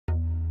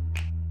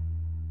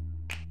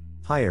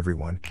Hi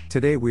everyone,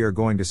 today we are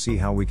going to see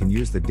how we can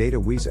use the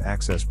Datawiza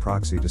Access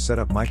Proxy to set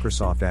up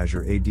Microsoft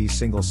Azure AD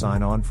single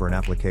sign-on for an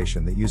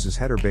application that uses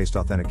header-based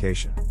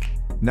authentication.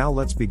 Now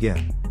let's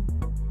begin.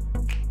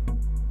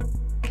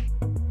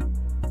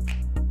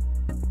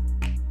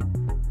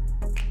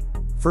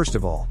 First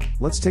of all,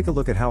 let's take a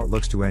look at how it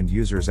looks to end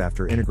users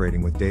after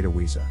integrating with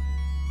Datawiza.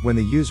 When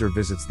the user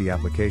visits the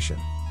application,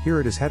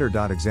 here it is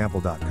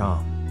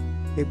header.example.com.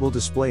 It will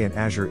display an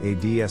Azure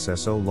AD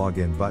SSO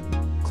login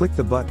button. Click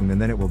the button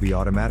and then it will be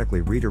automatically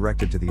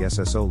redirected to the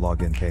SSO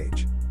login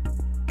page.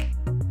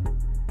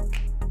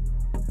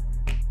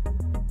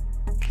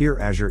 Here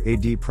Azure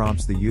AD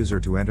prompts the user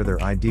to enter their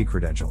ID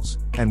credentials,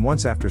 and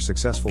once after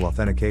successful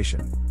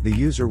authentication, the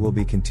user will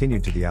be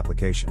continued to the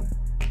application.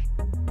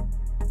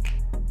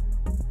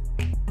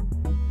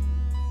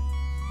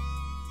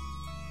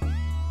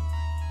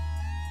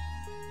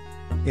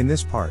 In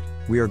this part,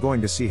 we are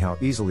going to see how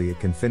easily it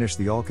can finish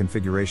the all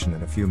configuration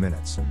in a few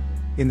minutes.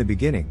 In the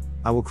beginning,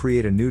 I will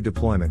create a new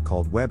deployment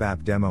called Web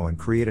App Demo and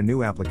create a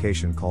new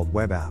application called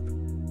Web App.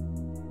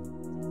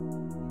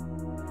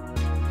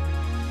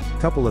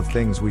 Couple of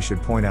things we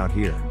should point out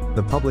here.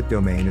 The public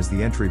domain is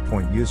the entry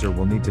point user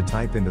will need to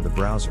type into the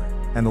browser,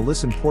 and the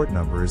listen port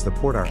number is the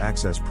port our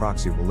access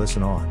proxy will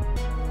listen on.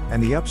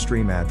 And the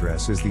upstream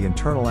address is the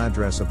internal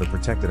address of the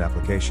protected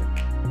application.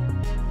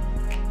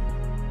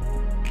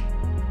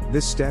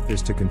 This step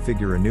is to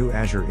configure a new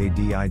Azure AD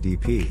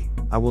IDP.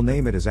 I will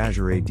name it as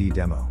Azure AD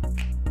Demo.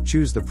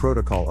 Choose the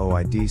protocol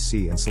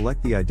OIDC and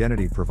select the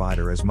identity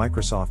provider as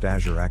Microsoft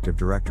Azure Active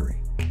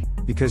Directory.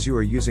 Because you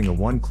are using a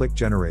one-click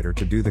generator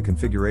to do the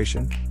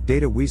configuration,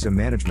 Datawiza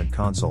Management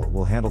Console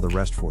will handle the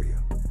rest for you.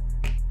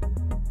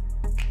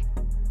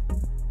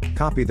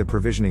 Copy the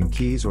provisioning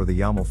keys or the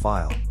YAML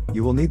file,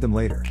 you will need them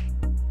later.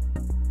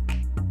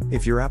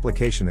 If your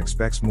application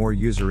expects more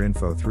user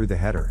info through the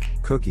header,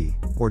 cookie,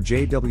 or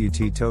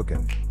JWT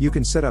token, you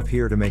can set up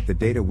here to make the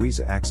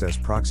Datawiza Access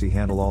Proxy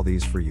handle all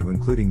these for you,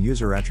 including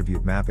user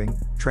attribute mapping,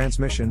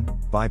 transmission,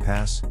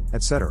 bypass,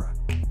 etc.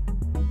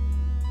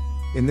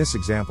 In this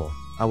example,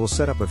 I will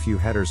set up a few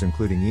headers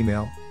including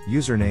email,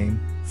 username,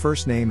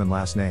 first name and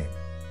last name.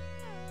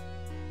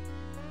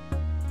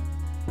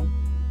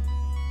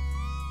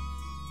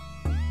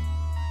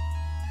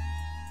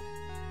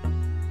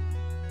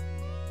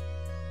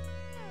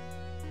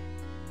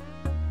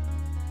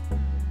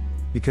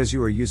 Because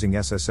you are using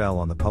SSL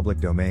on the public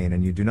domain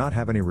and you do not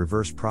have any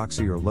reverse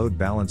proxy or load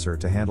balancer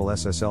to handle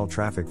SSL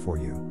traffic for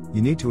you,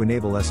 you need to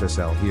enable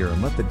SSL here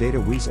and let the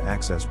Datawiza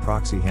Access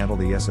Proxy handle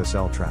the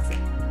SSL traffic.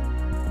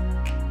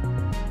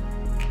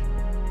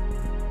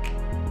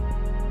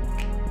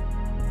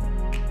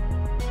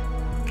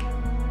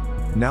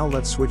 Now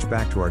let's switch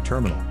back to our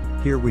terminal.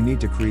 Here we need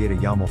to create a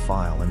YAML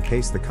file and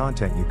paste the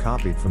content you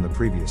copied from the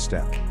previous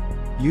step.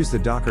 Use the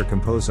docker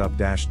compose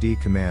up-d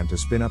command to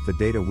spin up the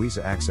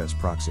Datawiza Access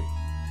Proxy.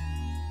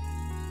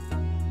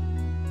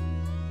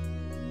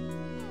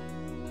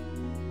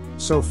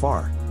 So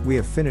far, we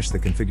have finished the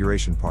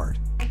configuration part.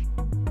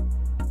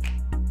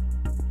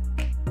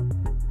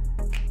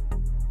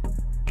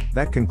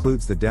 That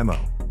concludes the demo,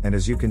 and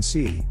as you can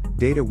see,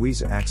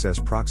 Datawiza Access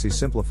Proxy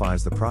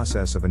simplifies the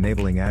process of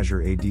enabling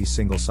Azure AD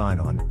Single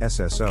Sign-On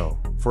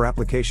 (SSO) for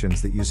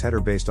applications that use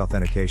header-based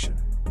authentication.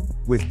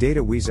 With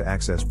Datawiza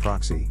Access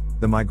Proxy,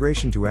 the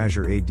migration to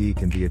Azure AD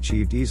can be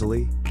achieved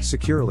easily,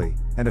 securely,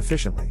 and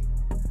efficiently.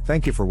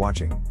 Thank you for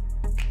watching.